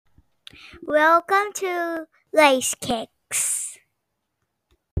Welcome to Lacekickz.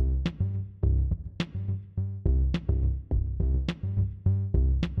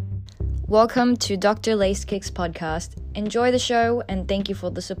 Welcome to Dr. Lacekickz podcast. Enjoy the show and thank you for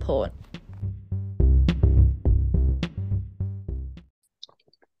the support.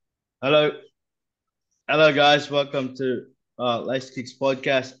 Hello guys. Welcome to Lacekickz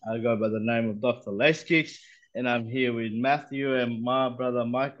podcast. I go by the name of Dr. Lacekickz, and I'm here with Matthew and my brother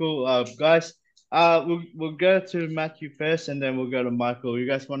Michael. Guys, we'll go to Matthew first, and then we'll go to Michael. You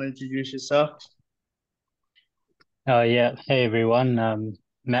guys want to introduce yourself? Oh yeah. Hey everyone.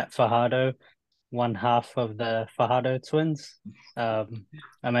 Mattfajardo, one half of the Fajardo twins. I'm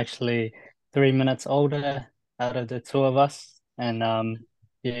actually 3 minutes older out of the two of us. And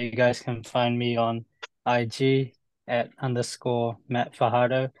yeah, you guys can find me on IG at _ Matt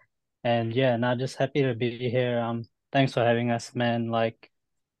Fajardo. And yeah, now just happy to be here. Thanks for having us, man. Like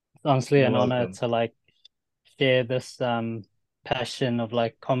honestly You're an honor welcome. to like share this passion of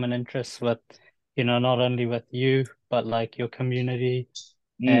like common interests with, not only with you, but like your community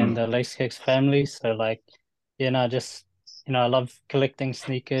and the Lacekickz family. So like, just, I love collecting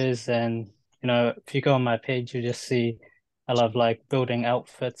sneakers, and, if you go on my page, you just see I love like building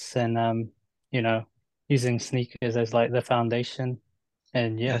outfits and, you know, using sneakers as like the foundation.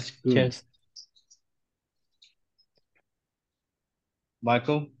 And yeah, That's good. cheers.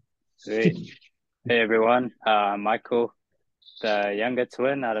 Michael? Great. Hey everyone, Michael, the younger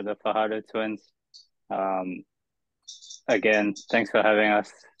twin out of the Fajardo twins. Again, thanks for having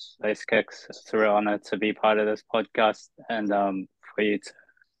us, Lacekickz. It's a real honor to be part of this podcast and for you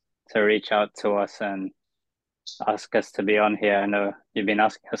to reach out to us and ask us to be on here. I know you've been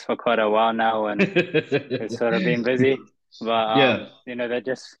asking us for quite a while now, and it's sort of been busy, but Yeah. that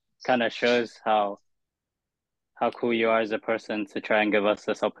just kind of shows how cool you are as a person to try and give us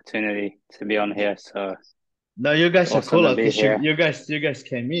this opportunity to be on here. So No, you guys are awesome to cooler be because here. you guys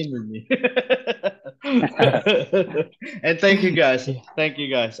came in with me. And thank you guys. Thank you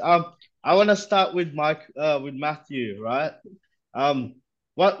guys. I want to start with with Matthew, right?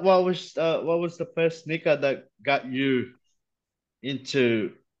 What was the first sneaker that got you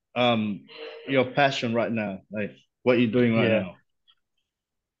into your passion right now? Like what you're doing right Yeah.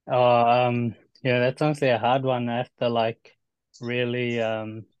 now? Yeah, that's honestly a hard one. I have to like really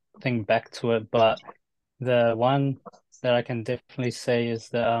think back to it, but the one that I can definitely say is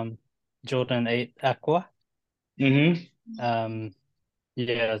the Jordan 8 Aqua. Mm-hmm.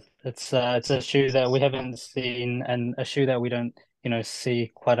 Yeah, it's a shoe that we haven't seen, and a shoe that we don't,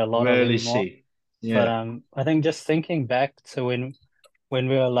 see quite a lot of Rarely anymore. see. But Yeah. I think just thinking back to when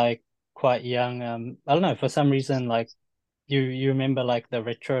we were like quite young, I don't know, for some reason like you remember like the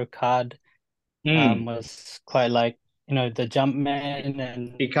retro card was quite like, the Jumpman,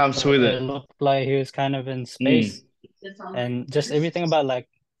 and He comes with it it. looked like he was kind of in Mm. space, and just everything about like,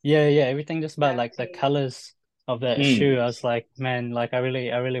 everything just about like the colors of that shoe. I was like, man, like I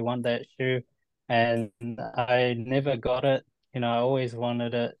really want that shoe, and I never got it. I always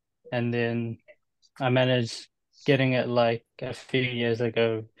wanted it, and then I managed getting it like a few years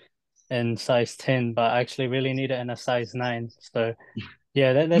ago in size 10, but I actually really need it in a size 9. So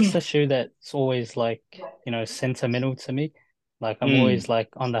yeah, that's the shoe that's always like, sentimental to me. Like I'm always like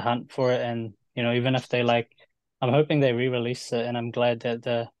on the hunt for it, and even if they like, I'm hoping they re-release it, and I'm glad that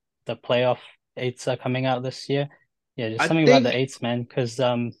the playoff eights are coming out this year. Yeah, just I something about the think eights, man, because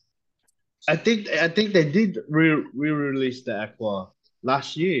I think they did re-release the Aqua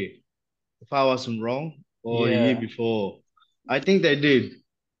last year, if I wasn't wrong, or the year yeah, before. I think they did,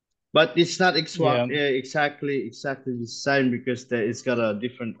 but it's not yeah, exactly the same because it's got a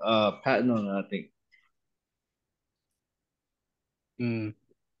different pattern on it, I think. mm.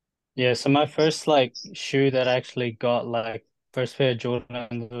 Yeah. So my first like shoe that I actually got, like first pair of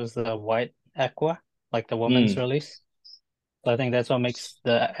Jordans, was the white Aqua, like the women's Mm. release. So I think that's what makes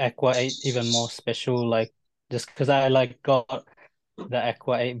the Aqua 8 even more special, like just because I like got the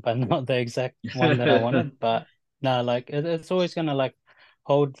Aqua 8, but not the exact one that I wanted. But no, like it's always gonna like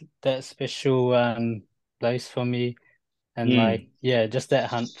hold that special place for me. And like, Mm. yeah, just that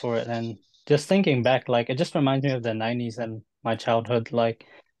hunt for it. And just thinking back, like it just reminds me of the 90s and my childhood, like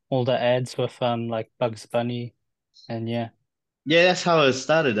all the ads with like Bugs Bunny, and yeah. Yeah, that's how it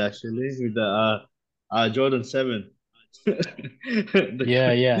started actually with the Jordan 7.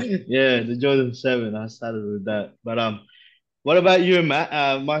 Yeah, yeah. Yeah, the Jordan 7. I started with that. But what about you,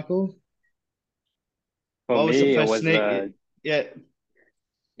 Michael? For What was the me, it first was snake? Yeah.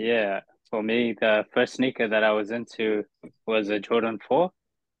 yeah, for me, the first sneaker that I was into was a Jordan 4.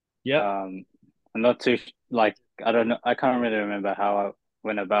 Yep. I'm not too like I don't know, I can't really remember how I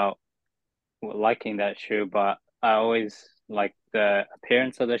went about liking that shoe, but I always like the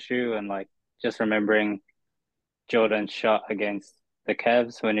appearance of the shoe and like just remembering Jordan's shot against the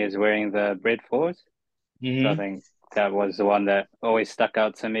Cavs when he was wearing the Bred Fours. So I Mm-hmm. think that was the one that always stuck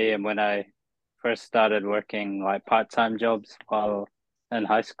out to me. And when I first started working like part-time jobs while in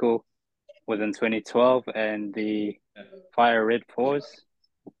high school was in 2012, and the Fire Red Fours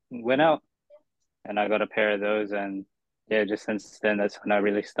went out, and I got a pair of those. And yeah, just since then, that's when I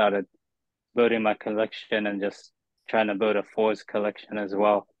really started building my collection and just trying to build a fours collection as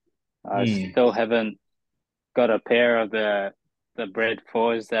well. I Mm. still haven't got a pair of the Bred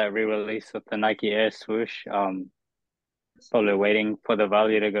Fours that re-released with the Nike Air swoosh. Probably waiting for the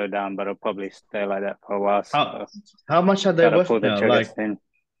value to go down, but it'll probably stay like that for a while. How So how much are they gotta worth pull the now? trigger Like soon.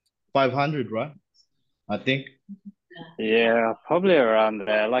 500, right? I think. Yeah, probably around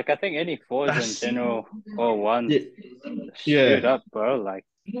there. Like I think any fours in That's general or yeah, ones shoot yeah. up, bro. Like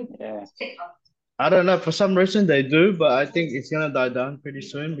yeah, I don't know. For some reason they do, but I think it's gonna die down pretty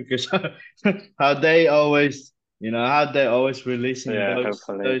soon because how they always, how they always releasing yeah. those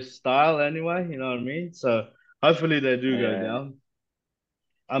Hopefully, those style anyway. You know what I mean? So hopefully they do go yeah. down.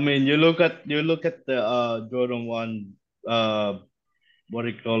 I mean, you look at the Jordan one, what do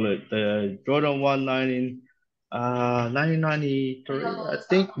you call it? The Jordan one 1993, I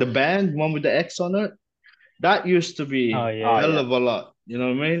think the band one with the X on it. That used to Oh be Oh yeah, hell yeah, of a lot. You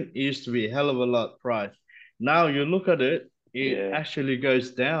know what I mean? It used to be a hell of a lot price. Now you look at it, it yeah, actually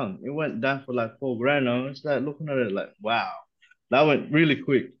goes down. It went down for like 4 grand. I was like looking at it like, wow, that went really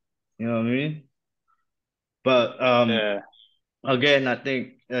quick. You know what I mean? But yeah, again, I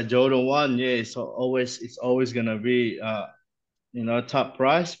think Jordan one, yeah, it's always gonna be top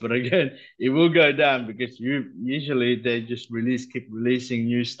price. But again, it will go down because you usually they just keep releasing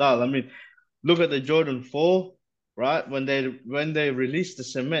new style. I mean, look at the Jordan 4, right? When they release the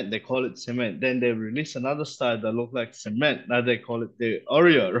cement, they call it cement. Then they release another style that look like cement. Now they call it the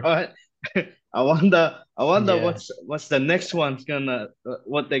Oreo, right? I wonder yeah, what's the next one's gonna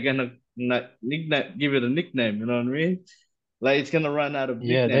what they're gonna nickname give it a nickname. You know what I mean? Like it's gonna run out of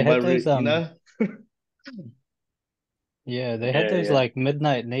yeah. They nickname, had but those yeah, yeah, like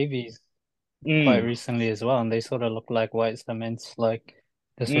midnight navies quite Mm, recently as well, and they sort of look like white cements, like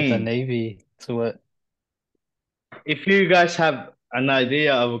just with a mm. navy to it. If you guys have an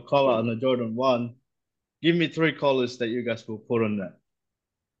idea of a color on the Jordan 1, give me three colors that you guys will put on that.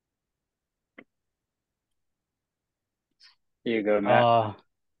 Here you go, Matt. Oh,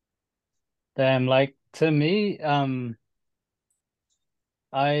 damn! Like to me,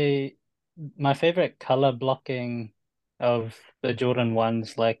 I my favorite color blocking of the Jordan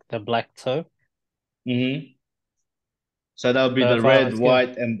ones, like the black toe. Hmm. So that would be So the if I red, was give,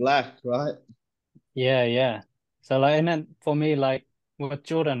 white, and black, right? yeah, yeah. So like, and then for me, like with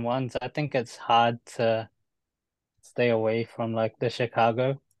Jordan ones, I think it's hard to stay away from like the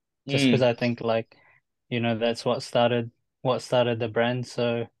Chicago, just because Mm. I think like, that's what started the brand.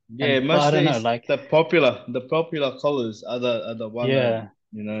 So, Yeah, and but I don't mostly know, it's like, the popular colors are the one that yeah,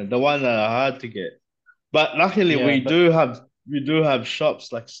 the one that are hard to get. But luckily yeah, we do have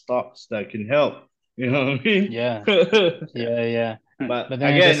shops like stocks that can help. You know what I mean? yeah, yeah, yeah. But But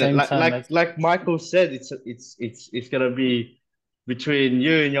then at the again, same like time, like that's like Michael said, it's gonna be between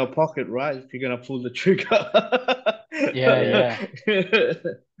you and your pocket, right? If you're gonna pull the trigger. yeah, Yeah. yeah.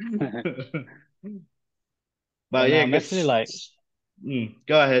 But But no, yeah, I'm actually cause like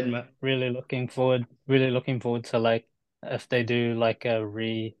go ahead, man. really looking forward to like if they do like a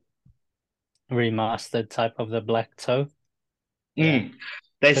remastered type of the black toe. Yeah. Mm.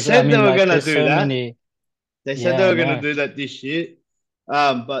 They Because I said they mean were like gonna there's do so that. many, They said yeah, they I were gonna know. do that this year.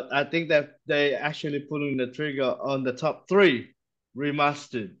 But I think that they actually pulling the trigger on the top three,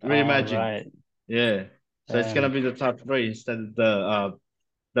 remastered, Oh reimagined. right. Yeah. So it's gonna Um be the top three instead of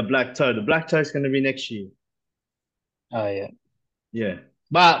the black toe. The black toe is gonna be next year. oh yeah. Yeah.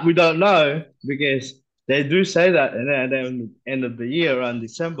 But we don't know because they do say that, and then at the end of the year, around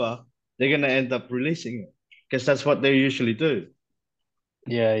December, they're gonna end up releasing it because that's what they usually do.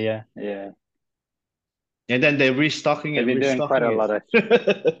 Yeah, yeah. Yeah. And then they're restocking They've it, been doing quite restocking a it. lot of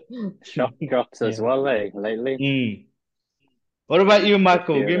shop drops as Yeah. well, lately. Mm. What about you, There's a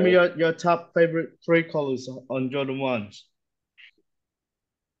Michael? few of Give me those. your top favorite three colors on Jordan ones.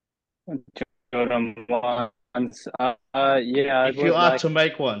 Jordan ones. Yeah, I If you would are like. to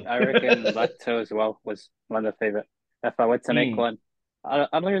make one. I reckon black toe as well was one of the favorite. If I were to make Mm. one,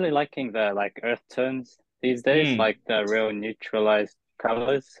 I'm really liking the like earth tones these days, Mm. like the real neutralized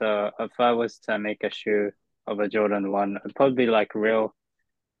colors. So if I was to make a shoe of a Jordan one, it'd probably be like real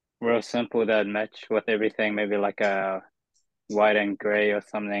simple that match with everything. Maybe like a white and gray or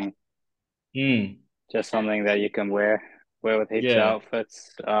something. Just something that you can wear with heaps of Yeah.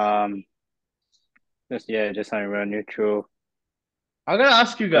 outfits. Just something real neutral. I'm gonna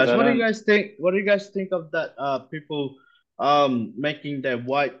ask you Because guys, I what do you don't. guys think? What do you guys think of that? People making their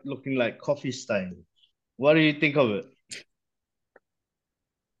white looking like coffee stain. What do you think of it?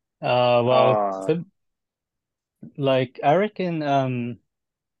 Well, Oh, like I reckon,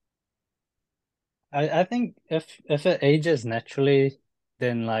 I think if it ages naturally,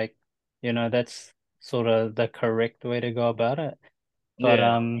 then like, that's sort of the correct way to go about it. But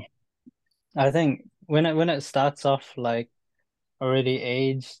Yeah. I think when it starts off like already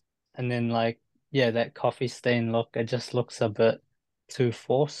aged and then like that coffee stain look, it just looks a bit too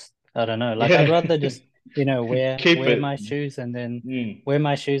forced. I don't know. Like I'd Yeah. rather just, wear Keep wear it. my shoes and then Mm.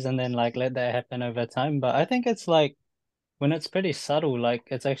 like let that happen over time. But I think it's like when it's pretty subtle, like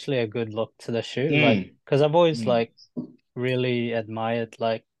it's actually a good look to the shoe. Like, Mm. because I've always Mm. like really admired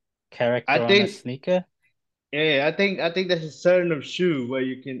like I character on a think sneaker. yeah, I think there's a certain of shoe where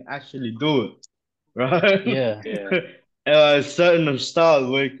you can actually do it, right? Yeah, yeah, A certain of style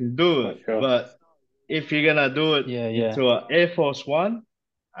where you can do for it. sure. But if you're gonna do it yeah. into an Air Force One,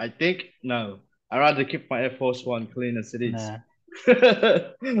 I think no. I'd rather keep my Air Force One clean as it is. Nah,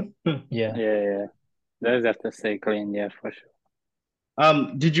 yeah. Yeah. Those have to stay clean. Yeah, for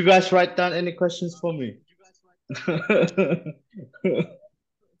sure. Did you guys write down any questions for me?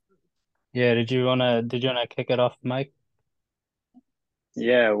 Yeah, did you wanna kick it off, Mike?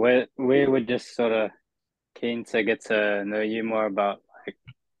 Yeah, we were just sort of keen to get to know you more about like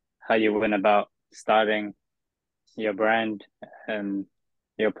how you went about starting your brand and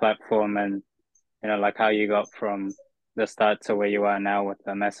your platform, and like how you got from the start to where you are now with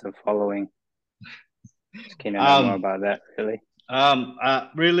a massive following. Just keen to know more um, about that, really.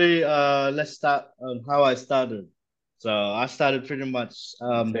 really, let's start on how I started. So I started pretty much.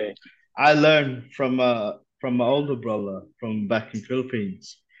 I see. I learned from my older brother from back in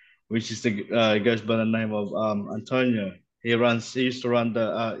Philippines, which is the goes by the name of Antonio. He used to run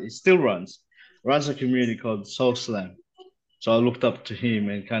he still runs a community called Soul Slam. So I looked up to him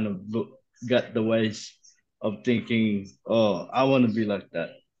and kind of got the ways of thinking, oh, I want to be like that.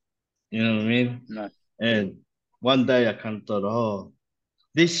 You know what I mean? No. And one day I kind of thought, oh,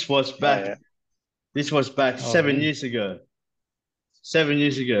 this was Oh back. yeah. This was back Oh, seven really? years ago. 7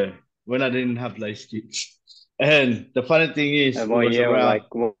 years ago when I didn't have Lacekickz. And the funny thing is, And what year? Like,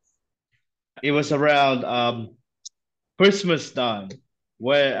 it was around Christmas time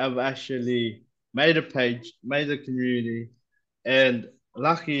where I've actually made a page, made a community, and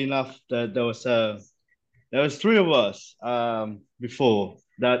lucky enough that there was three of us before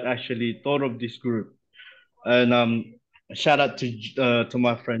that actually thought of this group. And shout out to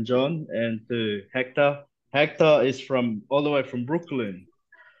my friend John and to Hector. Hector is from all the way from Brooklyn,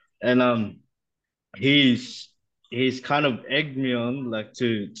 and he's he's kind of egged me on like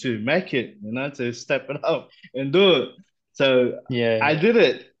to make it, to step it up and do it. So I Yeah. did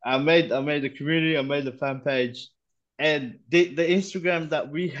it. I made the community, I made the fan page, and the Instagram that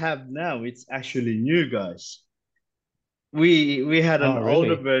we have now, it's actually new, guys. We had an Oh,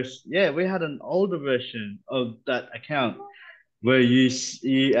 older really? version. Yeah, we had an older version of that account where you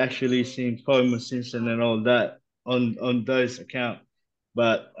actually seen Homer Simpson and all that on those account.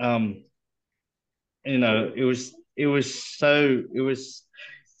 But it was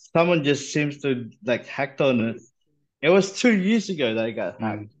someone just seems to like hacked on it. It was 2 years ago that I got Mm.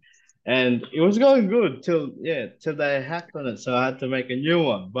 hacked, and it was going good till they hacked on it, so I had to make a new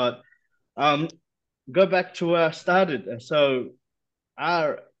one. But um go back to where I started. So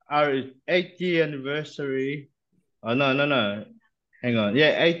our our 8th year anniversary. Oh, no, hang on,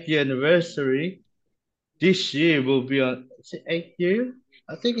 yeah, 8th year anniversary this year will be on, is it 8th year?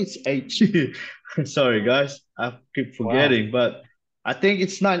 I think it's 8th year. Sorry, guys. I keep Wow. forgetting, but I think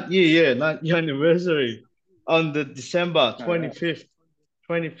it's 9th year, yeah, 9th year anniversary on the December all right.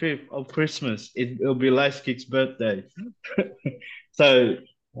 25th of Christmas. Will be Lacekick's birthday. So,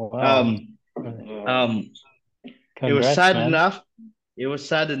 Wow. um, Uh, um, it was Congrats, sad man. enough. It was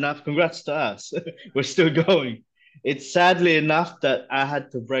sad enough. Congrats to us. We're still going. It's sadly enough that I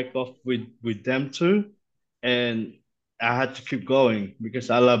had to break off with them too, and I had to keep going because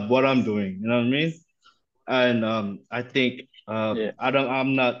I love what I'm doing. You know what I mean? And I think yeah.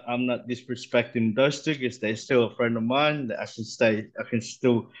 I'm not disrespecting those two because they're still a friend of mine. That I can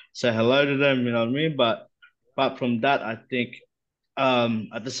still say hello to them. You know what I mean? But apart from that, I think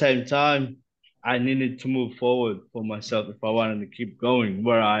at the same time, I needed to move forward for myself if I wanted to keep going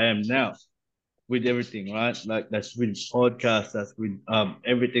where I am now with everything, right? Like that's with podcast, that's with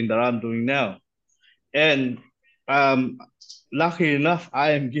everything that I'm doing now. And um lucky enough,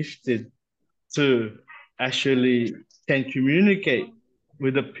 I am gifted. to actually can communicate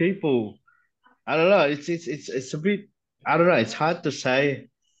with the people. I don't know. It's a bit. I don't know. It's hard to say.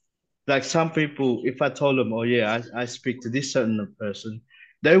 Like some people, if I told them, oh yeah, I speak to this certain person,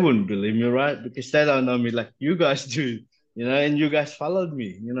 they wouldn't believe me, right? Because they don't know me like you guys do, and you guys followed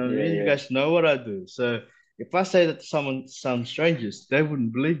me, you know what I Yeah, mean? You yeah. guys know what I do. So if I say that to someone, some strangers, they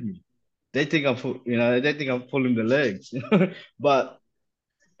wouldn't believe me. They think they think I'm pulling the legs. But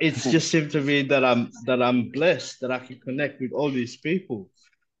it's just seemed to me that I'm blessed that I can connect with all these people.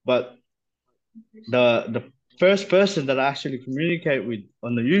 But the first person that I actually communicate with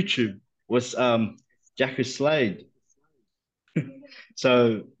on the YouTube was Jackie Slade.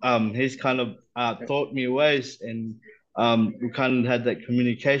 So he's kind of taught me ways, and we kind of had that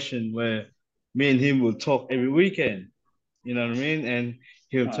communication where me and him will talk every weekend. You know what I mean? And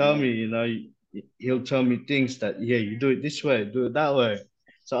he'll tell Uh, me, he'll tell me things that yeah, you do it this way, do it that way.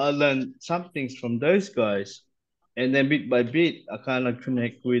 So I learned some things from those guys, and then bit by bit, I kind of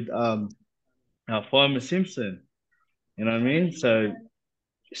connect with Farmer Simpson. You know what I mean? So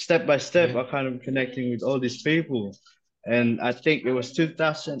step by step, Yeah. I kind of connecting with all these people, and I think it was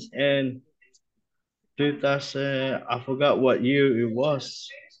 2000 and 2000. I forgot what year it was,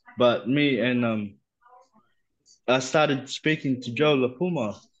 but me and I started speaking to Joe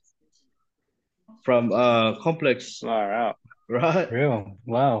LaPuma from Complex, far out. right? Real.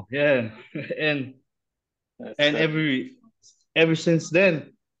 Wow. Yeah, and That's and it. ever since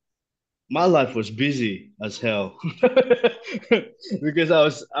then, my life was busy as hell because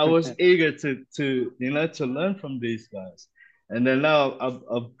I was eager to learn from these guys, and then now I've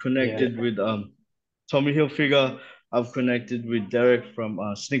Yeah. connected with Tommy Hilfiger. I've connected with Derek from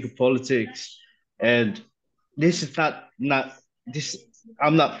Sneaker Politics, and this is not this.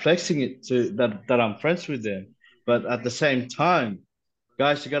 I'm not flexing it to that I'm friends with them, but at the same time,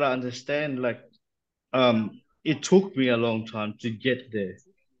 guys, you gotta understand like it took me a long time to get there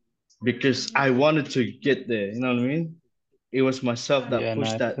because I wanted to get there. You know what I mean? It was myself that Yeah, no,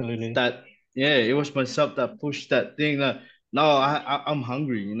 pushed absolutely. that yeah. It was myself that pushed that thing. That no, I'm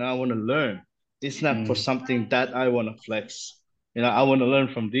hungry. I want to learn. It's not for Mm. something that I want to flex. I want to learn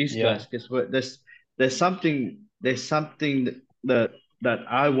from these Yeah. guys because there's something that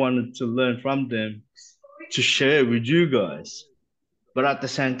I wanted to learn from them to share with you guys. But at the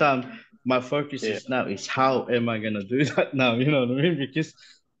same time, my focus Yeah, is now is how am I gonna do that now? You know what I mean? Because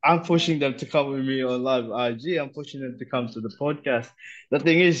I'm pushing them to come with me on live IG. I'm pushing them to come to the podcast. The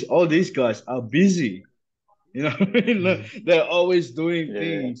thing is, all these guys are busy. You know what I mean? Look, Mm. they're always doing yeah,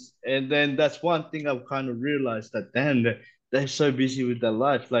 things. And then that's one thing I've kind of realized that damn, they're so busy with their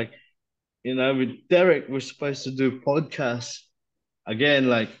life. Like, with Derek, we're supposed to do podcasts again,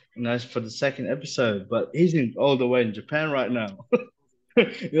 like, for the second episode, but he's in all the way in Japan right now.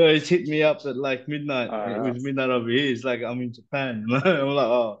 He's hit me up at like midnight. It uh, was midnight over here. It's like I'm in Japan. I'm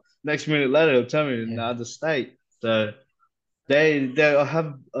like, oh, next minute later, he'll tell me in the Yeah. other state. So they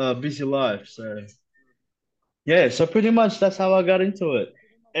have a busy life. So yeah, so pretty much that's how I got into it.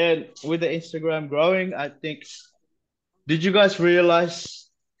 And with the Instagram growing, I think, did you guys realize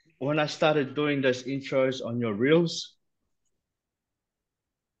when I started doing those intros on your reels?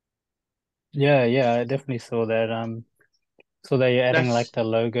 Yeah, yeah, I definitely saw that. So that you're adding like That's the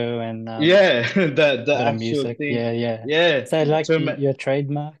logo and yeah, the bit of actual music. thing. Yeah, yeah. Yeah. Is that like So your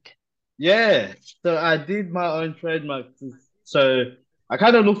trademark? yeah, so I did my own trademark. So I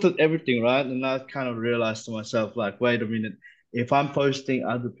kind of looked at everything, right? And I kind of realized to myself, like, wait a minute, if I'm posting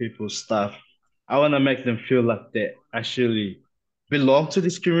other people's stuff, I want to make them feel like they actually belong to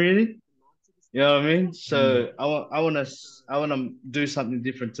this community. You know what I mean? Mm. So I want to do something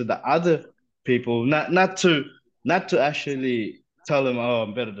different to the other people, not to actually tell them, oh,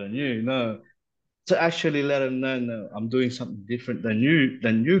 I'm better than you. No, to actually let them know, no, I'm doing something different than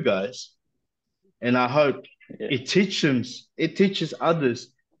you guys, and I hope yeah, it teaches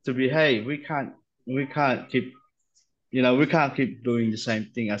others to be, hey, we can't keep doing the same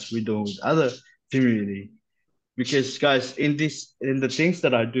thing as we do with other community. Because guys, in the things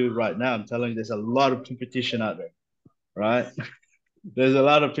that I do right now, I'm telling you, there's a lot of competition out there, right? There's a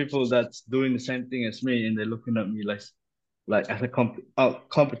lot of people that's doing the same thing as me, and they're looking at me like as a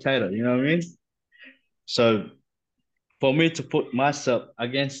competitor. You know what I mean? So for me to put myself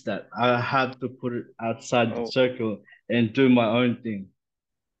against that, I have to put it outside the oh, circle and do my own thing,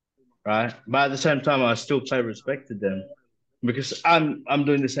 right? But at the same time, I still pay respect to them because I'm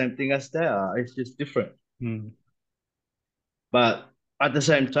doing the same thing as they are. It's just different. Mm. But at the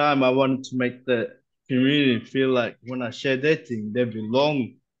same time, I wanted to make the community feel like when I share their thing, they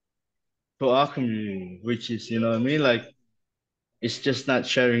belong to our community, which is, you know what I mean? Like It's just not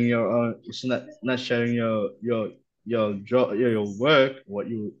sharing your own. It's not sharing your work, what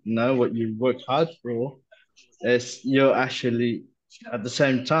you know, what you work hard for. As you're actually at the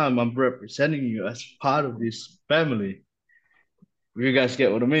same time, I'm representing you as part of this family. You guys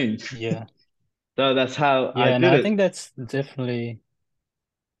get what I mean? Yeah. So that's how I Yeah, and did I it. think that's definitely,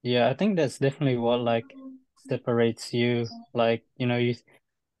 yeah, I think that's definitely what like separates you. Like,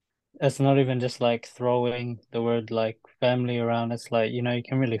 it's not even just like throwing the word like family around. It's like, you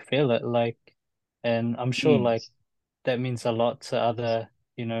can really feel it. Like, and I'm sure Mm, like that means a lot to other,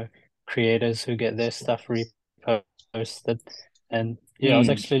 creators who get their stuff reposted. And yeah, I was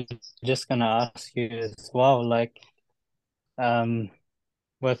mm. actually just gonna ask you as well, like, um,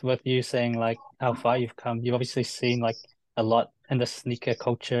 with you saying like how far you've come, you've obviously seen like a lot in the sneaker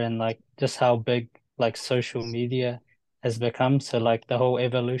culture and like just how big like social media has become. So like the whole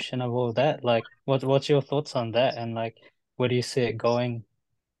evolution of all that, like what's your thoughts on that and like where do you see it going?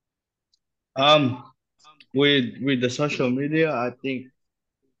 Um, with the social media, I think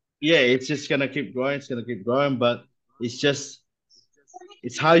yeah, it's just gonna keep growing. It's gonna keep growing, but it's just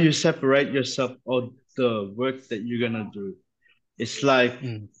it's how you separate yourself of the work that you're gonna do. It's like,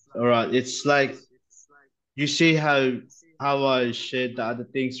 Mm, all right, it's like you see how I shared the other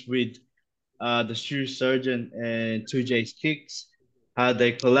things with the shoe surgeon and 2J's Kicks, how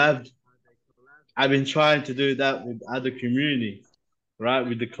they collabed. I've been trying to do that with other community, right?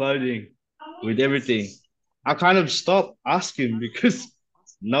 With the clothing, with everything. I kind of stopped asking because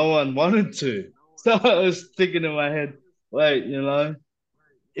no one wanted to. So I was thinking in my head, wait,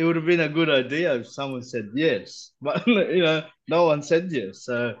 it would have been a good idea if someone said yes, but no one said yes.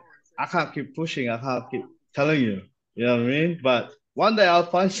 So I can't keep pushing. I can't keep telling you. You know what I mean? But one day I'll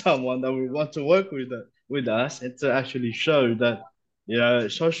find someone that will want to work with us and to actually show that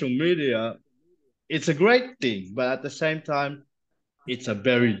social media it's a great thing, but at the same time it's a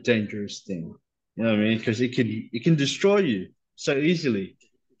very dangerous thing. You know what I mean? Because it can destroy you so easily,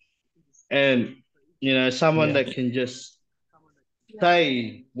 and someone yeah. that can just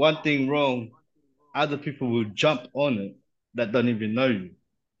say one thing wrong other people will jump on it that don't even know you.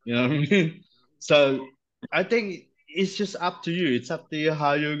 You know what I mean? So I think it's just up to you. It's up to you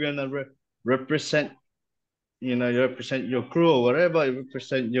how you're gonna represent. You represent your crew or whatever. You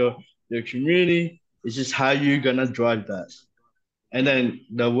represent your community. It's just how you're gonna drive that. And then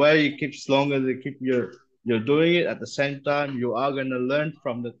the way it keeps longer, they keep you're doing it at the same time. You are gonna learn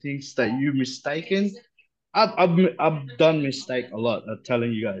from the things that you mistaken. I've done mistake a lot. I'm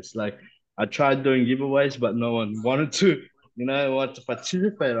telling you guys. Like I tried doing giveaways, but no one wanted to, want to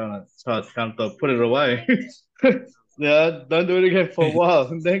participate on it. So I kind of put it away. Yeah, don't do it again for a while,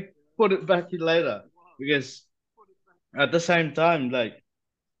 and then put it back in later. Because at the same time, like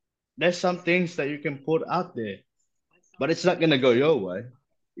there's some things that you can put out there, but it's not gonna go your way.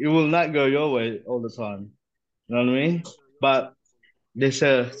 It will not go your way all the time. You know what I mean? But there's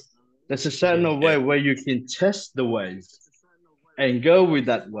a there's a Yeah. certain way where you can test the ways and go with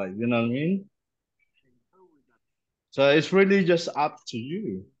that way. You know what I mean? So it's really just up to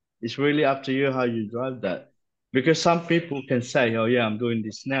you. It's really up to you how you drive that. Because some people can say, oh, yeah, I'm doing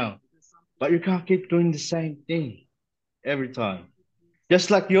this now. But you can't keep doing the same thing every time.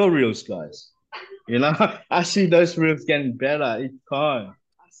 Just like your reels, guys. I see those reels getting better each time.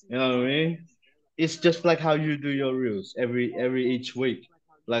 You know what I mean? It's just like how you do your reels every each week,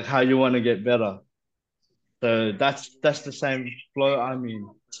 like how you want to get better. So that's the same flow I mean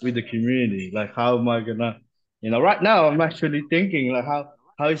with the community. Like how am I gonna right now I'm actually thinking like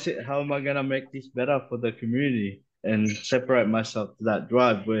how am I gonna make this better for the community and separate myself to that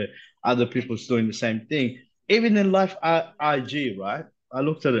drive where other people's doing the same thing. Even in live IG, right? I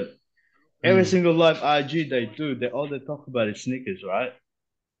looked at it. Every Mm, single live IG they do, all they talk about is sneakers, right?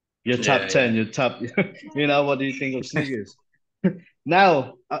 Your top yeah, 10, yeah. your top, what do you think of sneakers?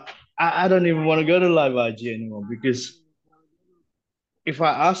 Now, I don't even want to go to live IG anymore because if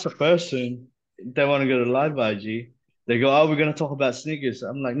I ask a person if they want to go to live IG, they go, "Oh, we're gonna talk about sneakers."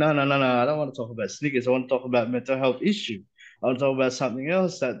 I'm like, "No, no, no, no! I don't want to talk about sneakers. I want to talk about mental health issue. I want to talk about something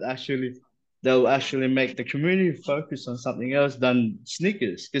else that will actually make the community focus on something else than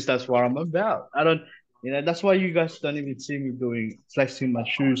sneakers, because that's what I'm about. I don't, that's why you guys don't even see me doing flexing my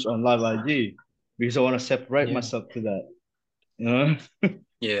shoes on live IG because I want to separate Yeah. myself to that. You know,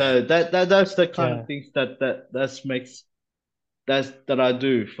 Yeah. so that's the kind of Yeah. things that makes that I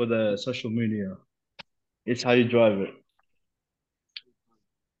do for the social media. It's how you drive it.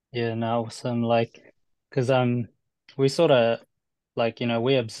 Yeah, no, awesome. Like, because we sort of like,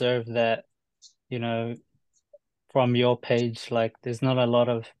 we observe that, you know, from your page, like there's not a lot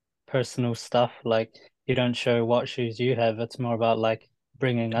of personal stuff. Like you don't show what shoes you have. It's more about like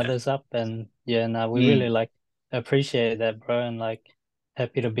bringing others up, and yeah, no, we really like appreciate that, bro, and like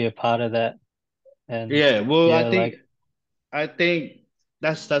happy to be a part of that. And Yeah, well, yeah, like I think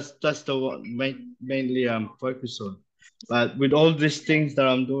that's the one mainly I'm focused on. But with all these things that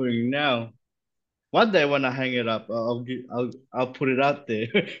I'm doing now, one day when I hang it up, I'll put it out there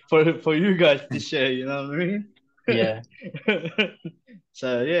for you guys to share. You know what I mean? yeah,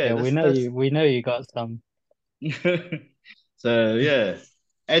 So yeah, yeah, that's we know you got some. so yeah.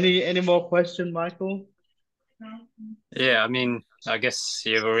 Any more question, Michael? Yeah, I mean, I guess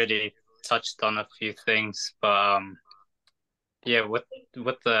you've already touched on a few things, but yeah, with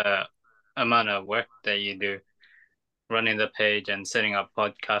the amount of work that you do, running the page and setting up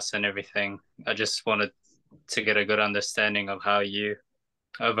podcasts and everything, I just wanted to get a good understanding of how you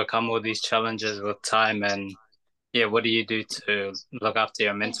overcome all these challenges with time, and yeah, what do you do to look after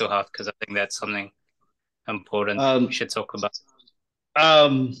your mental health? Because I think that's something important we Um, should talk about.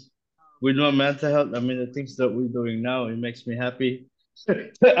 um, with my mental health, I mean the things that we're doing now, it makes me happy.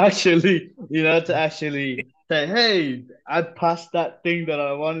 Actually, to actually say, hey, I passed that thing that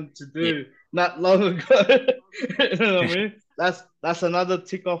I wanted to Yeah, do not long ago. You know what I mean? That's another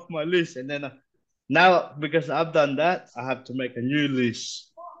tick off my list. And then now, because I've done that, I have to make a new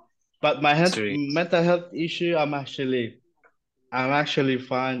list. But my sweet. mental health issue, I'm actually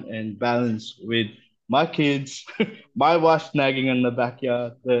fine and balanced with my kids, my wife nagging in the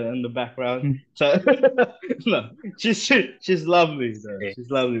backyard, in the background. So no, she's lovely though. Yeah, She's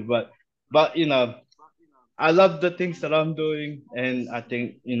lovely, but I love the things that I'm doing, and I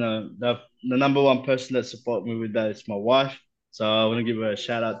think the number one person that support me with that is my wife. So I want to give her a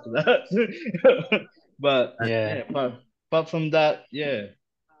shout out to that. But Yeah, yeah, apart from that, yeah,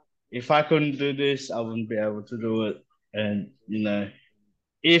 if I couldn't do this, I wouldn't be able to do it. And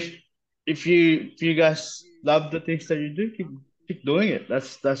if if you guys love the things that you do, keep doing it.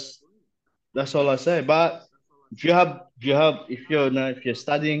 That's all I say. But if you're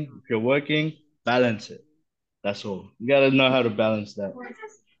studying, if you're working, balance it. That's all. You gotta know how to balance that.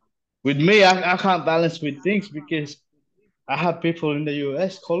 With me, I can't balance with things because I have people in the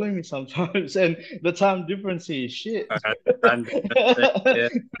US calling me sometimes, and the time difference is shit. and yeah,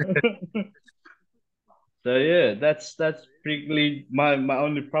 So yeah, that's pretty my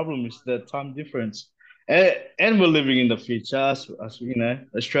only problem is the time difference. And we're living in the future, as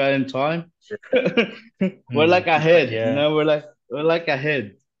Australian time. We're mm, like ahead, yeah, we're like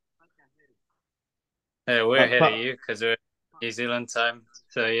ahead. yeah, we're But, ahead of but you because we're New Zealand time.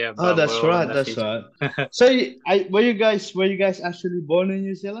 So yeah, oh, but we're that's all in right, the that's future. right. So were you guys actually born in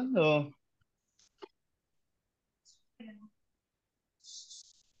New Zealand or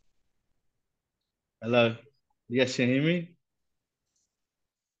hello? You guys can hear me?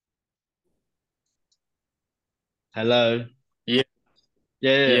 Hello? Yeah,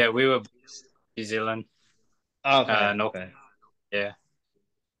 Yeah, yeah. yeah, we were New Zealand. Okay, No, okay. yeah.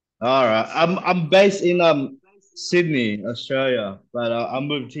 All right. I'm based in Sydney, Australia, but I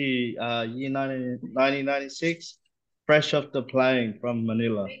moved here year 1996, fresh off the plane from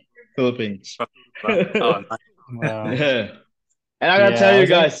Manila, Philippines. Oh, nice. wow, Yeah. And yeah. I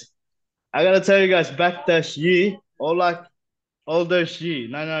was actually I gotta tell you guys, back that year, all those year,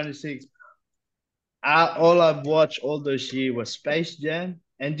 1996, all I've watched all those year was Space Jam.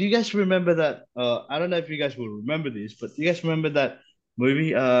 And do you guys remember that? I don't know if you guys will remember this, but do you guys remember that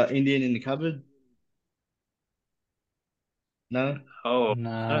movie, Indian in the Cupboard? No? Oh,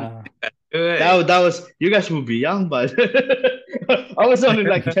 I don't nah. think I do it. That was you guys will be young, but I was only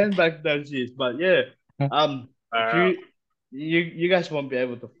like 10 back then, jeez. But yeah, if Uh, you guys won't be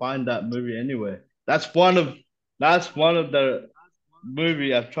able to find that movie anywhere. That's one of the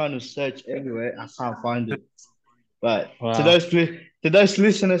movie I'm trying to search everywhere. I can't find it. But to Wow. those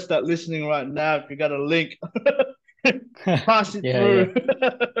listeners that listening right now, if you got a link, pass it Yeah, yeah. through.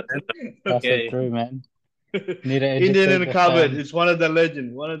 Pass it okay. through, man. Need to Indian in educate the the Cupboard. fam. It's one of the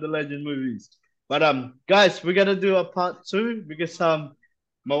legend movies. But guys, we gotta do a part two because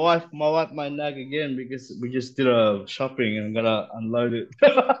my wife might nag again because we just did a shopping and I'm gonna unload it.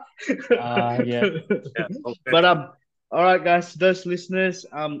 Yeah. Yeah. Okay. But all right, guys, those listeners,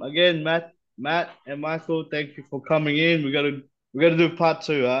 again, Matt and Michael, thank you for coming in. We gotta do part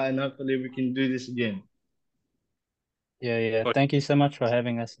two, and hopefully we can do this again. Yeah, yeah. Thank you so much for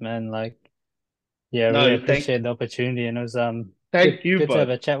having us, man. Like, yeah, I really No, appreciate the opportunity, and it was thank you, good to have bud.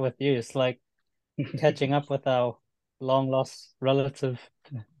 a chat with you. It's like catching up with our long lost relative.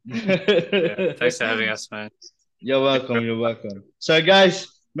 Yeah. Thanks for having us, man. You're welcome. You're welcome. So, guys,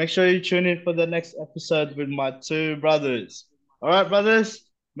 make sure you tune in for the next episode with my two brothers. All right, brothers.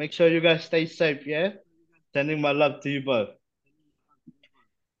 Make sure you guys stay safe. Yeah. Sending my love to you both.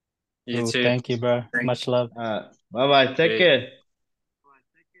 You Cool. too. Thank you, bro. Much love. Bye-bye. Take care.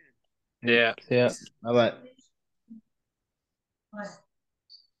 Yeah. See ya. Bye-bye.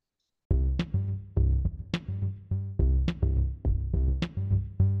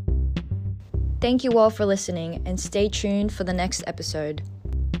 Thank you all for listening and stay tuned for the next episode.